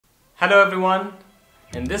Hello everyone!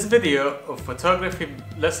 In this video of photography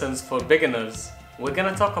lessons for beginners, we're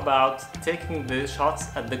gonna talk about taking the shots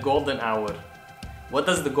at the golden hour. What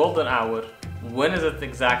is the golden hour? When is it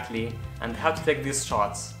exactly? And how to take these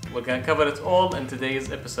shots. We're gonna cover it all in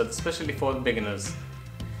today's episode, especially for beginners.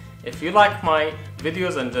 If you like my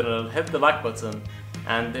videos in general, hit the like button,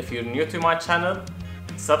 and if you're new to my channel,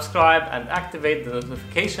 subscribe and activate the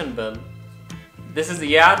notification bell. This is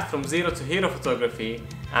Iyad from Zero to Hero Photography,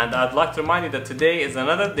 and I'd like to remind you that today is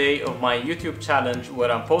another day of my YouTube challenge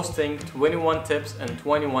where I'm posting 21 tips in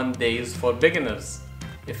 21 days for beginners.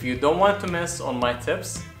 If you don't want to miss on my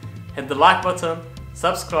tips, hit the like button,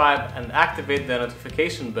 subscribe and activate the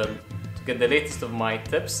notification bell to get the latest of my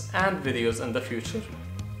tips and videos in the future.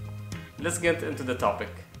 Let's get into the topic.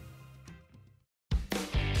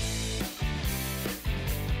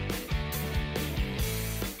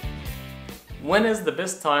 When is the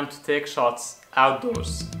best time to take shots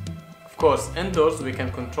outdoors? Of course, indoors we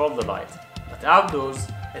can control the light, but outdoors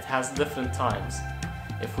it has different times.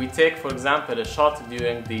 If we take, for example, a shot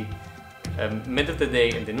during the mid of the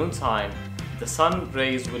day in the noontime, the sun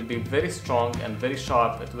rays will be very strong and very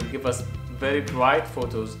sharp. It will give us very bright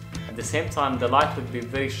photos. At the same time, the light will be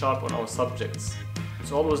very sharp on our subjects.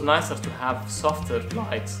 It's always nicer to have softer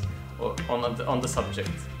lights on the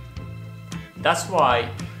subject. That's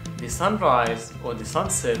why the sunrise or the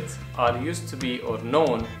sunset are used to be or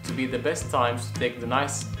known to be the best times to take the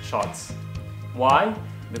nice shots. Why?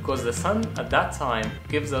 Because the sun at that time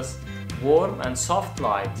gives us warm and soft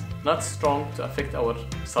light, not strong to affect our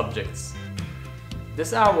subjects.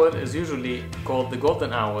 This hour is usually called the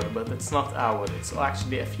golden hour, but it's not hour, it's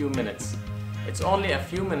actually a few minutes. It's only a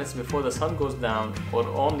few minutes before the sun goes down, or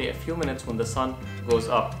only a few minutes when the sun goes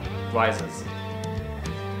up, rises.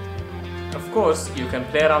 Of course, you can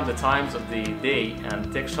play around the times of the day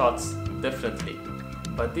and take shots differently,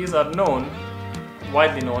 but these are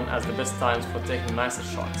widely known as the best times for taking nicer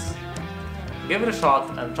shots. Give it a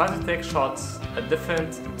shot and try to take shots at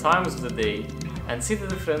different times of the day and see the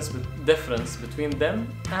difference between them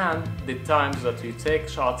and the times that you take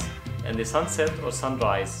shots in the sunset or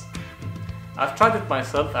sunrise. I've tried it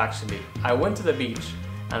myself actually. I went to the beach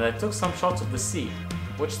and I took some shots of the sea,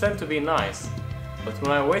 which tend to be nice. But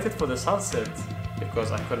when I waited for the sunset,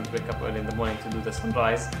 because I couldn't wake up early in the morning to do the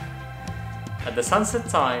sunrise, at the sunset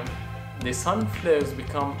time, the sun flares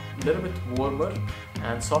become a little bit warmer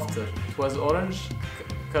and softer. It was orange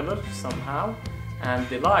color somehow, and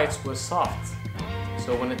the lights were soft.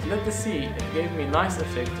 So when it lit the sea, it gave me a nice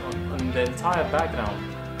effect on the entire background,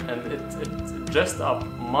 and it dressed up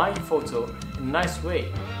my photo in a nice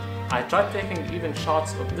way. I tried taking even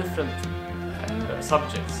shots of different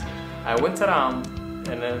subjects. I went around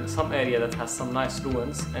in some area that has some nice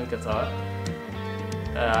ruins in Qatar,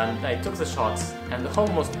 and I took the shots, and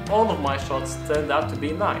almost all of my shots turned out to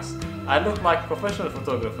be nice. I looked like a professional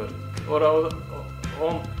photographer,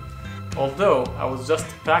 although I was just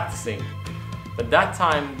practicing, but that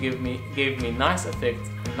time gave me nice effect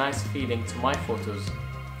and nice feeling to my photos.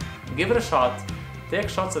 Give it a shot, take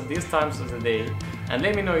shots at these times of the day, and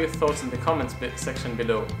let me know your thoughts in the comments section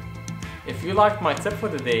below. If you liked my tip for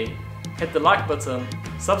the day, hit the like button,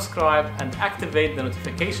 subscribe and activate the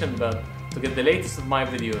notification bell to get the latest of my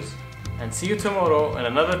videos. And see you tomorrow in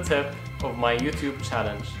another tip of my YouTube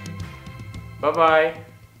challenge. Bye bye!